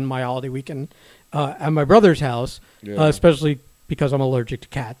want to spend my holiday weekend at my brother's house, Yeah. especially because I'm allergic to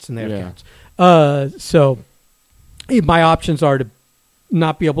cats and they have Yeah. cats. So my options are to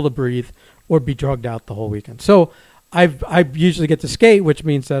not be able to breathe or be drugged out the whole weekend. So I usually get to skate, which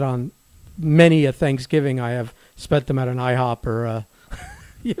means that on many a Thanksgiving I have spent them at an IHOP or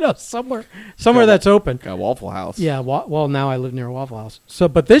somewhere that's open. Got a Waffle House. Yeah, well, now I live near a Waffle House. So,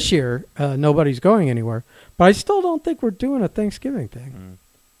 but this year nobody's going anywhere. But I still don't think we're doing a Thanksgiving thing.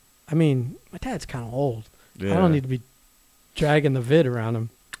 I mean, my dad's kind of old. Yeah. I don't need to be dragging the vid around him.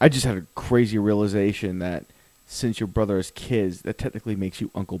 I just had a crazy realization that since your brother has kids, that technically makes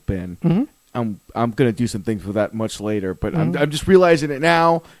you Uncle Ben. Mm-hmm. I'm gonna do some things with that much later, but I'm just realizing it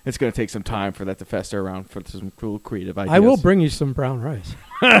now. It's gonna take some time for that to fester around for some cool creative ideas. I will bring you some brown rice.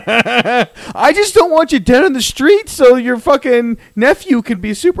 I just don't want you dead on the street, so your fucking nephew can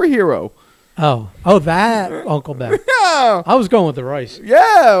be a superhero. Oh, that Uncle Ben. Yeah, I was going with the rice.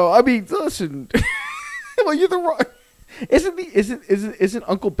 yeah. I mean, listen. Well, you're the wrong. Isn't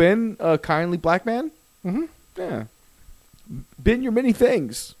Uncle Ben a kindly black man? Mm-hmm. Yeah. Ben, you're many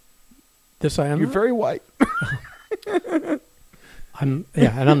things. This I am. You're not? very white. And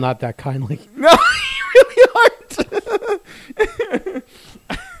I'm not that kindly. No, you really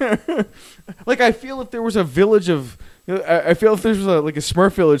aren't. Like, I feel if there was a village of, I feel if there was like a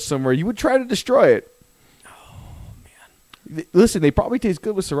Smurf village somewhere, you would try to destroy it. Oh man! Listen, they probably taste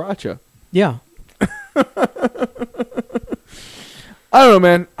good with sriracha. Yeah. I don't know,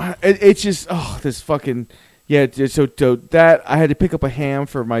 man. It's just this fucking So that I had to pick up a ham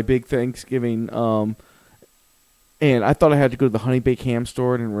for my big Thanksgiving. And I thought I had to go to the Honey Baked Ham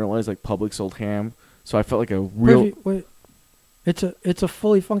store and realize like Publix sold ham. So I felt like a real. Wait. It's a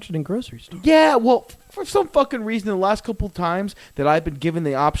fully functioning grocery store. Yeah, well, for some fucking reason, the last couple of times that I've been given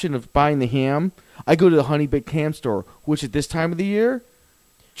the option of buying the ham, I go to the Honey Baked Ham store, which at this time of the year,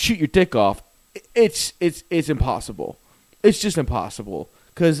 shoot your dick off. It's impossible. It's just impossible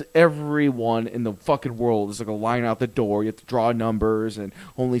because everyone in the fucking world is like a line out the door. You have to draw numbers and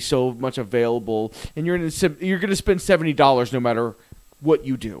only so much available, and you're going to spend $70 no matter what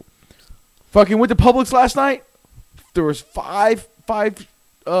you do. Fucking went to Publix last night. There was five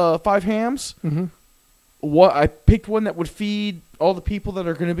hams. Mm-hmm. What I picked one that would feed all the people that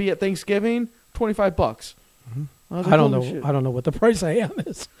are going to be at Thanksgiving. $25. Mm-hmm. I don't know. I don't know what the price of ham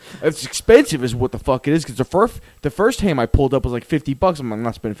is. It's expensive, is what the fuck it is. Because the first ham I pulled up was like $50. I'm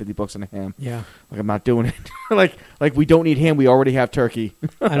not spending $50 on a ham. Yeah, like I'm not doing it. like we don't need ham. We already have turkey.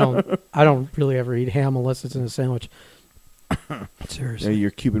 I don't really ever eat ham unless it's in a sandwich. Seriously,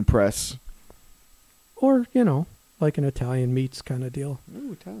 Your Cuban press. or like an Italian meats kind of deal.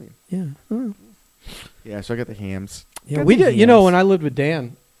 Ooh, Italian. Yeah. Oh. Yeah, so I got the hams. Yeah, Got we the did. hams. When I lived with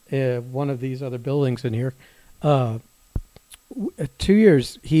Dan, one of these other buildings in here, 2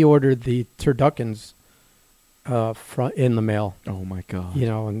 years he ordered the turduckens in the mail. Oh my god! You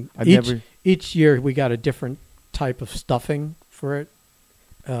know, and I've each never- each year we got a different type of stuffing for it.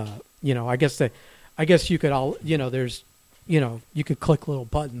 You know, I guess you could all, you know, there's, you know, you could click little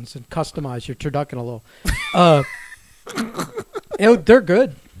buttons and customize your turducken a little. They're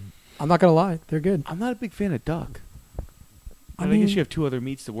good. I'm not gonna lie, they're good. I'm not a big fan of duck. I I mean- guess you have two other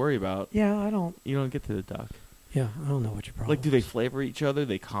meats to worry about. Yeah, I don't get to the duck. know what your problem. Like, do they is. flavor each other?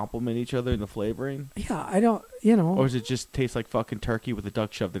 They complement each other in the flavoring, Yeah, I don't. You know, or does it just taste like fucking turkey with a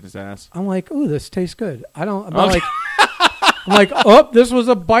duck shoved in his ass? I'm like, ooh, this tastes good. I'm not like, I'm like, oh, this was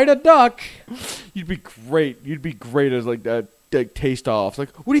a bite of duck. You'd be great. You'd be great as like that taste offs. Like,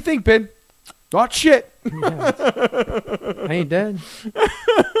 what do you think, Ben? Not shit. Yeah. I ain't dead.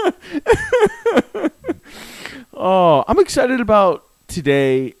 Oh, I'm excited about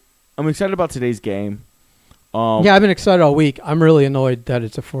today. I'm excited about today's game. Yeah, I've been excited all week. I'm really annoyed that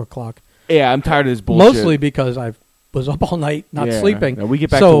it's at 4:00. Yeah, I'm tired of this bullshit. Mostly because I was up all night not Yeah. sleeping. No, we get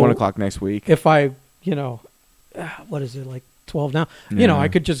back So, to 1:00 next week. If I, you know, what is it, like 12 now? You know, Yeah. I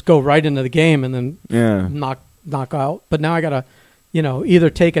could just go right into the game and then Yeah. knock out. But now I got to, you know, either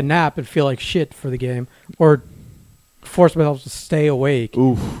take a nap and feel like shit for the game or force myself to stay awake.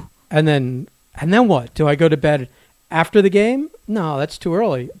 Oof. And then what? Do I go to bed after the game? No, that's too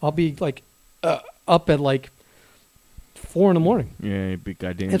early. I'll be like up at like 4 a.m. Yeah, big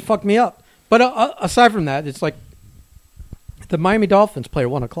goddamn. It fucked me up. But aside from that, it's like the Miami Dolphins play at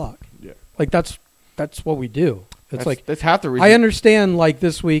 1:00. Yeah. Like that's what we do. It's like that's half the reason. I understand. Like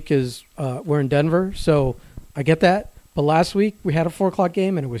this week is we're in Denver, so I get that. But last week we had a 4:00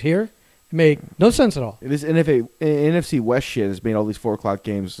 game and it was here. It made no sense at all. It is NFC West shit has made all these 4:00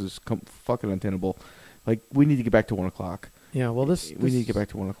 games is fucking untenable. Like, we need to get back to 1:00. Yeah. Well, We need to get back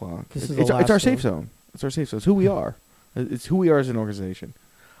to 1:00. This is It's the our last safe one. zone. It's our safe zone. It's who we are. It's who we are as an organization.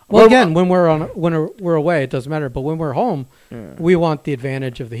 Well, again, when we're away, it doesn't matter. But when we're home, Yeah. we want the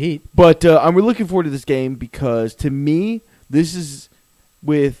advantage of the heat. But I'm really looking forward to this game because to me, this is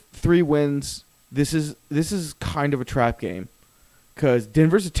with 3 wins. This is kind of a trap game because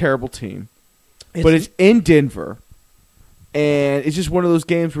Denver's a terrible team, but it's in Denver, and it's just one of those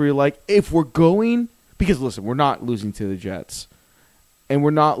games where you're like, if we're going, because listen, we're not losing to the Jets, and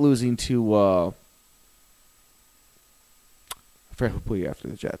we're not losing to I forget who played after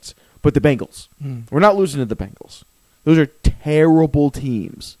the Jets, but the Bengals. Mm. We're not losing to the Bengals. Those are terrible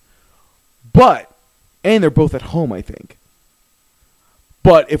teams. And they're both at home, I think.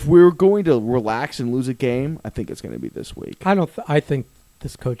 But if we're going to relax and lose a game, I think it's going to be this week. I think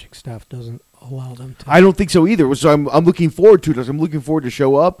this coaching staff doesn't allow them to. I don't think so either. So I'm looking forward to it. I'm looking forward to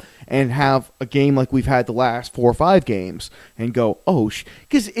show up and have a game like we've had the last 4 or 5 games and go,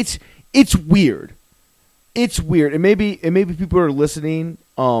 because it's weird. It's weird, and maybe people who are listening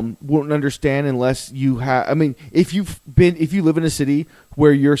won't understand unless you have. I mean, if you live in a city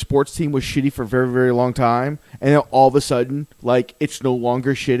where your sports team was shitty for a very, very long time, and then all of a sudden, like, it's no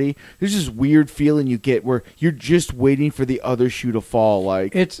longer shitty. There's this weird feeling you get where you're just waiting for the other shoe to fall.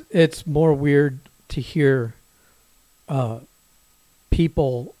 Like, It's more weird to hear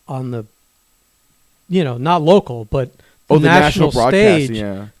people on the, you know, not local, but the national broadcast, stage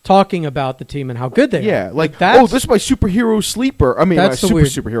yeah. talking about the team and how good they Yeah, are. like that's, this is my superhero sleeper. I mean, That's the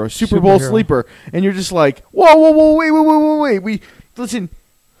weird- Super Bowl superhero. sleeper, and you're just like, whoa, wait. We listen.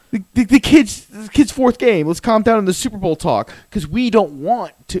 The kid's 4th game. Let's calm down in the Super Bowl talk because we don't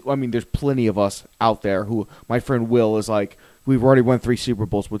want to. I mean, there's plenty of us out there who my friend Will is like. We've already won 3 Super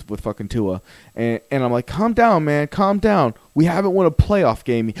Bowls with fucking Tua, and I'm like, calm down, man, calm down. We haven't won a playoff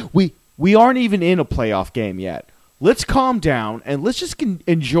game. We aren't even in a playoff game yet. Let's calm down and let's just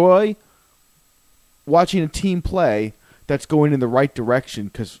enjoy watching a team play that's going in the right direction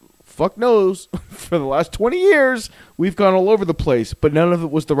because fuck knows, for the last 20 years, we've gone all over the place, but none of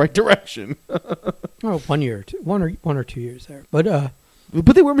it was the right direction. oh, 1 year, one or 2 years there, but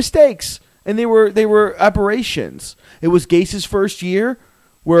But they were mistakes, and they were aberrations. It was Gase's first year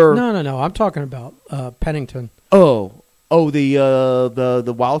where... no. I'm talking about Pennington, the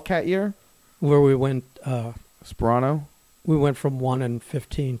Wildcat year? where we went Sperano? from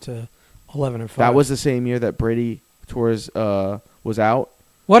 1-15 to 11-5. That was the same year that Brady Torres was out.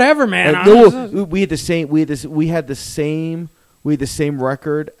 whatever, man. We had the same. We had the same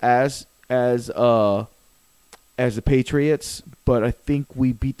record as the Patriots, but I think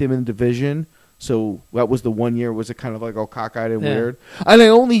we beat them in the division. So that was the 1 year. Was it kind of like all cockeyed and weird? And I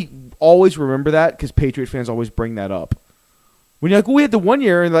always remember that because Patriot fans always bring that up. When you're like, we had the 1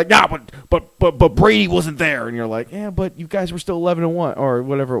 year, and they're like, but Brady wasn't there, and you're like, yeah, but you guys were still 11-1 or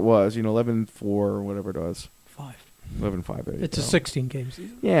whatever it was, 11-4 or whatever it was. 5. 11-5. There you It's a go. 16-game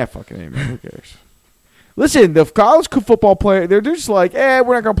season. Yeah, fucking A, man. Who cares? Listen, the college football player, they're just like,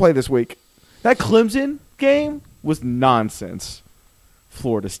 we're not going to play this week. That Clemson game was nonsense.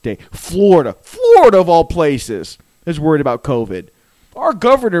 Florida State. Florida of all places, is worried about COVID. Our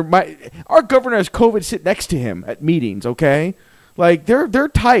governor has COVID sit next to him at meetings, okay? Like, they're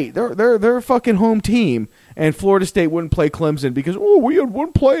tight. They're a fucking home team. And Florida State wouldn't play Clemson because, we had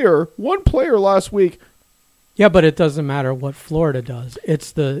one player last week. Yeah, but it doesn't matter what Florida does.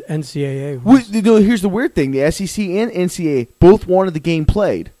 It's the NCAA. Here's the weird thing. The SEC and NCAA both wanted the game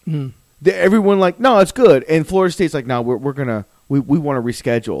played. Mm. Everyone like, no, it's good. And Florida State's like, no, we want to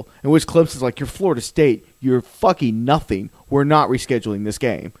reschedule. And which Clemson's like, you're Florida State. You're fucking nothing. We're not rescheduling this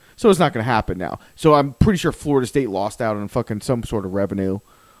game. So it's not going to happen now. So I'm pretty sure Florida State lost out on fucking some sort of revenue.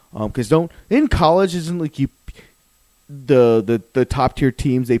 Because in college, isn't like the top tier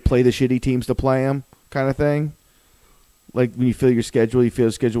teams, they play the shitty teams to play them kind of thing? Like when you fill your schedule, you fill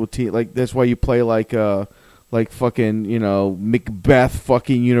the schedule with team. Like that's why you play like fucking, Macbeth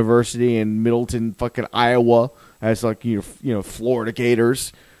fucking University and Middleton fucking Iowa as like, Florida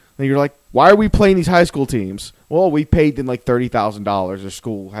Gators. And you're like, why are we playing these high school teams? Well, we paid them like $30,000. Their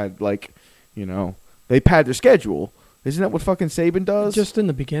school had they pad their schedule. Isn't that what fucking Saban does? Just in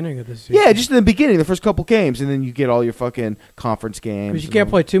the beginning of the season. Yeah, just in the beginning, the first couple games, and then you get all your fucking conference games. Because you can't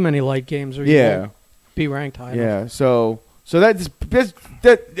play too many light games or you won't be ranked high enough. Yeah, so that's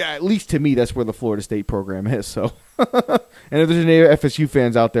at least to me, that's where the Florida State program is. So, and if there's any FSU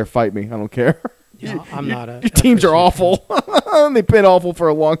fans out there, fight me. I don't care. Yeah, I'm not a. Your teams FSU are awful. They've been awful for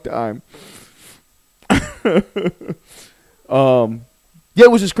a long time. Yeah,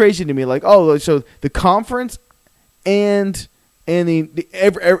 it was just crazy to me. Like, so the conference and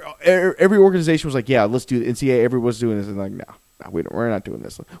every organization was like, yeah, let's do the NCAA. Everyone's doing this, and like, no, we're not doing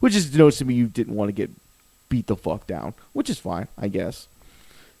this. Which is notice to me you didn't want to get beat the fuck down, which is fine, I guess.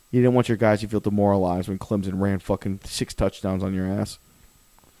 You didn't want your guys to feel demoralized when Clemson ran fucking 6 touchdowns on your ass.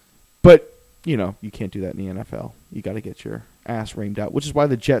 But you can't do that in the NFL. You got to get your ass rained out, which is why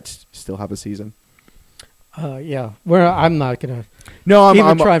the Jets still have a season. Yeah, I'm not gonna. No,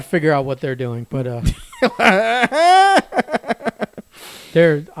 I'm try and figure out what they're doing, but I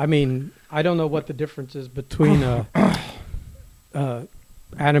mean, I don't know what the difference is between Adam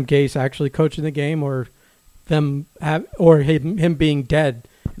Gase actually coaching the game or him being dead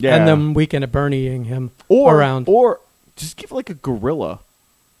and them Weekend at Bernieing him around, or just give like a gorilla,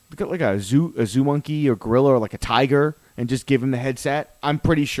 like a zoo monkey or gorilla or like a tiger, and just give him the headset. I'm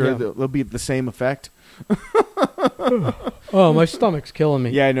pretty sure they'll be the same effect. Oh, my stomach's killing me.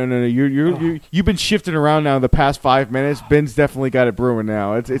 Yeah, no. You've been shifting around now the past 5 minutes. Ben's definitely got it brewing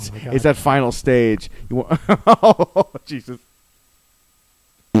now. It's that final stage. Oh, Jesus.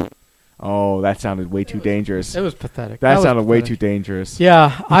 Oh, that sounded way too dangerous. It was pathetic. That sounded way too dangerous.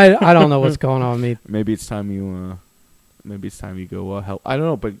 Yeah, I don't know what's going on with me. Maybe it's time you go help. I don't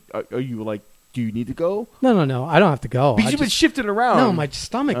know, but are you like, do you need to go? No. I don't have to go. Because you've been shifting around. No, my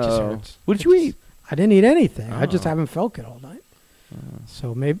stomach just hurts. What did you eat? I didn't eat anything. I just haven't felt good all night.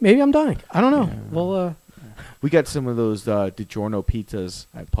 So maybe I'm dying. I don't know. Yeah. Well, we got some of those DiGiorno pizzas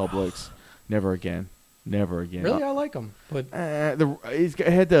at Publix. Never again. really, I like them. But it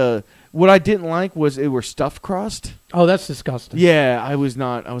had the. What I didn't like was it were stuffed crust. oh, that's disgusting. Yeah, I was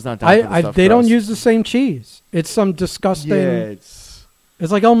not down for the stuffed They don't crust. use the same cheese. It's some disgusting. Yeah,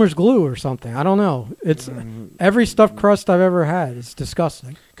 It's like Elmer's glue or something. I don't know. It's every stuffed crust I've ever had. It's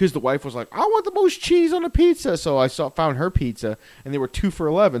disgusting. because the wife was like, I want the most cheese on a pizza. So I found her pizza, and they were 2 for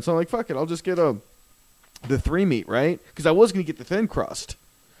 $11. So I'm like, fuck it, I'll just get the 3 meat, right? Because I was gonna get the thin crust.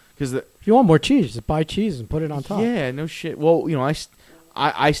 Because If you want more cheese, just buy cheese and put it on top. yeah, no shit. Well,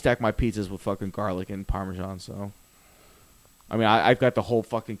 I stack my pizzas with fucking garlic and Parmesan. So I mean, I've got the whole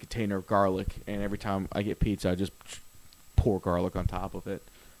fucking container of garlic, and every time I get pizza, I just pour garlic on top of it.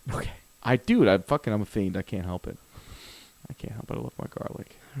 Okay. I'm a fiend. I can't help it. I love my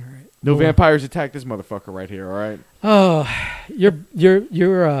garlic. All right. No Cool. vampires attack this motherfucker right here. All right. Oh, your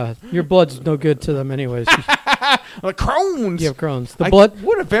blood's no good to them anyways. Like Crohn's. You have Crohn's.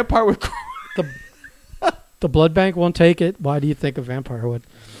 What a vampire with Crohn's. The blood bank won't take it. Why do you think a vampire would?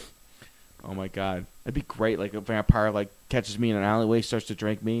 Oh my god, that'd be great. Like a vampire like catches me in an alleyway, starts to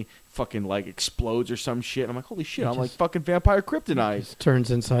drink me, fucking like explodes or some shit. I'm like, holy shit, I'm like fucking vampire kryptonite. Just turns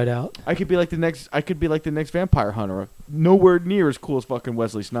inside out. I could be like the next vampire hunter. Nowhere near as cool as fucking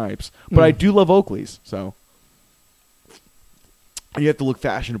Wesley Snipes, but I do love Oakley's. So you have to look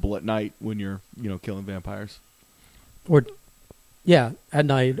fashionable at night when you're killing vampires. Or, yeah, at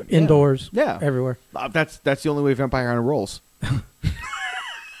night, indoors, Yeah. everywhere. That's the only way vampire hunter rolls.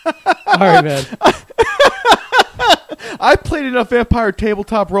 All right, man. I played enough vampire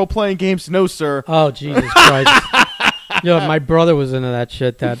tabletop role playing games to know, sir. Oh, Jesus Christ. My brother was into that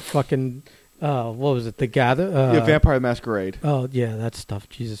shit. That fucking, what was it? The Gather? Vampire the Masquerade. Oh, yeah, that stuff.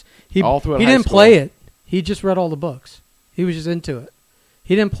 Jesus. All throughout he high didn't school. play it. He just read all the books. He was just into it.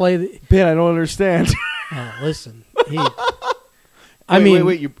 He didn't play the... Ben, I don't understand. Oh, listen.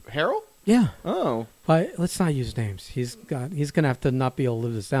 Wait, you Harold? Yeah. Oh. But let's not use names. He's gonna have to not be able to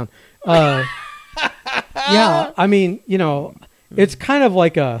live this down. Yeah, I mean, it's kind of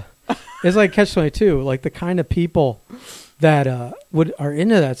like it's like Catch-22. Like the kind of people that are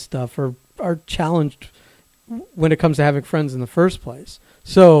into that stuff are challenged when it comes to having friends in the first place.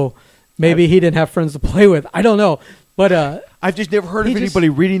 So maybe he didn't have friends to play with. I don't know, but I've just never heard of he just- anybody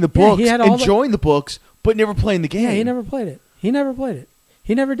reading the books, he had all enjoying the books, but never playing the game. yeah, he never played it. He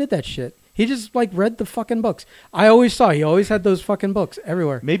never did that shit. He just read the fucking books. I always saw he always had those fucking books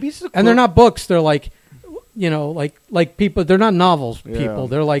everywhere. Maybe it's And they're not books. They're like people. They're not novels. People.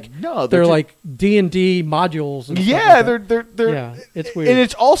 They're like they're like D&D modules. And stuff like that. they're Yeah, it's weird. and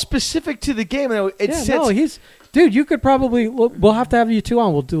it's all specific to the game. Dude, you could probably. We'll have to have you two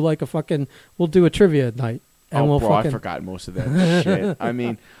on. We'll do we'll do a trivia night, and we'll I fucking. forgot most of that shit. I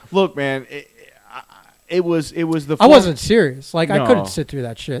mean, look, man, it was the. I wasn't serious. I No. couldn't sit through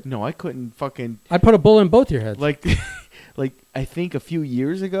that shit. No, I couldn't fucking. I'd put a bullet in both your heads. Like I think a few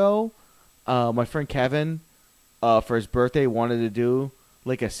years ago, my friend Kevin, for his birthday, wanted to do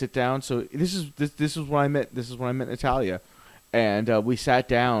like a sit down. So this is when I met Natalia, and we sat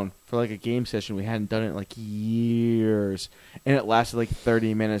down for like a game session. We hadn't done it in like years, and it lasted like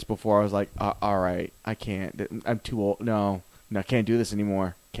 30 minutes before I was like, all right, I can't. I'm too old. No, I can't do this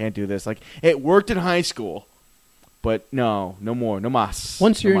anymore. Can't do this. Like it worked in high school, but no more, no mas.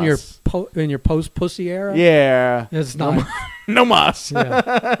 Once you're no in your post pussy era, yeah, it's not. no mas. Yeah,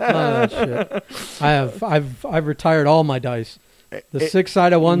 none of that shit. I've retired all my dice. The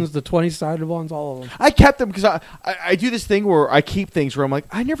 6-sided ones, the 20-sided ones, all of them. I kept them because I do this thing where I keep things where I'm like,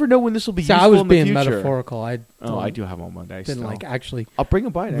 I never know when this will be See, useful I was in the being future. metaphorical. I do have all my dice. didn't still. actually I'll bring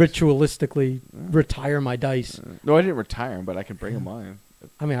them by next. ritualistically retire my dice. No, I didn't retire them, but I can bring them by.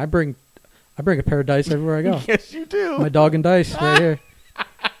 I mean, I bring a pair of dice everywhere I go. Yes, you do. My dog and dice right here.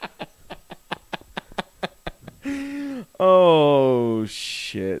 Oh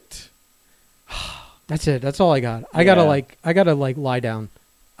shit. That's it. That's all I got. I gotta lie down,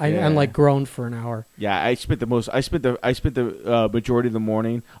 and groan for an hour. Yeah, I spent the majority of the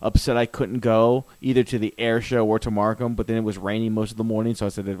morning upset I couldn't go either to the air show or to Markham, but then it was raining most of the morning, so I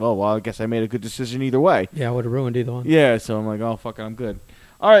said, oh well, I guess I made a good decision either way. Yeah, I would have ruined either one. Yeah, so I'm like, oh fuck it, I'm good.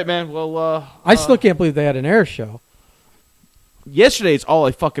 All right, man. Well, I still can't believe they had an air show. Yesterday is all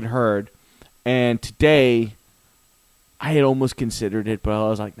I fucking heard, and today I had almost considered it, but I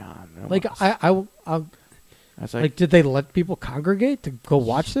was like, nah. No, Like I was like, did they let people congregate to go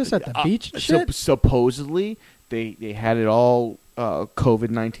watch this at the beach and shit? Supposedly, they had it all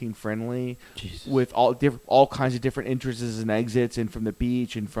COVID-19 friendly, Jesus. with all kinds of different entrances and exits, and from the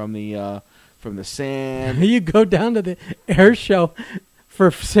beach and from the sand. You go down to the air show for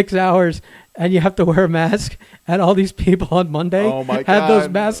 6 hours, and you have to wear a mask, and all these people on Monday Oh my had those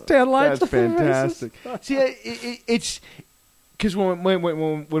God. mask tan lines. That's fantastic. See, it's because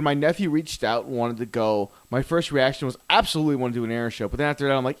when my nephew reached out and wanted to go, my first reaction was absolutely want to do an air show. But then after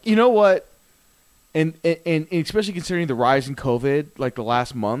that, I'm like, you know what? And especially considering the rise in COVID, like the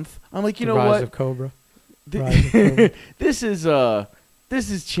last month, I'm like, you know Rise what? of Cobra. This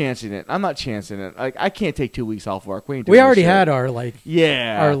is chancing it. I'm not chancing it. Like I can't take 2 weeks off work. We ain't doing We this already shit. had our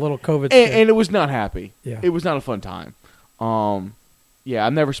our little COVID and, shit. and it was not happy. Yeah. It was not a fun time. Yeah,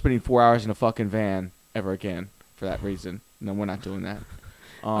 I'm never spending 4 hours in a fucking van ever again for that reason. No, we're not doing that.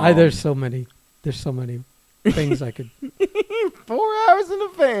 There's so many things I could 4 hours in a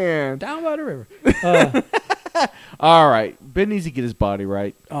van. down by the river. All right, Ben needs to get his body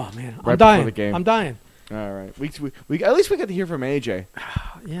right. Oh man, Right I'm before dying. the game. I'm dying. All right, we at least we got to hear from AJ.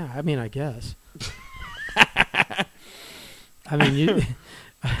 Yeah, I mean, I guess. I mean,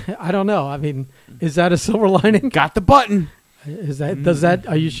 I don't know. I mean, is that a silver lining? Got the button. Is that does that?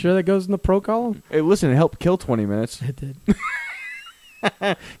 Are you sure that goes in the pro column? Hey, listen, it helped kill 20 minutes. It did.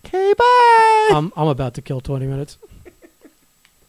 Okay, bye. I'm about to kill 20 minutes.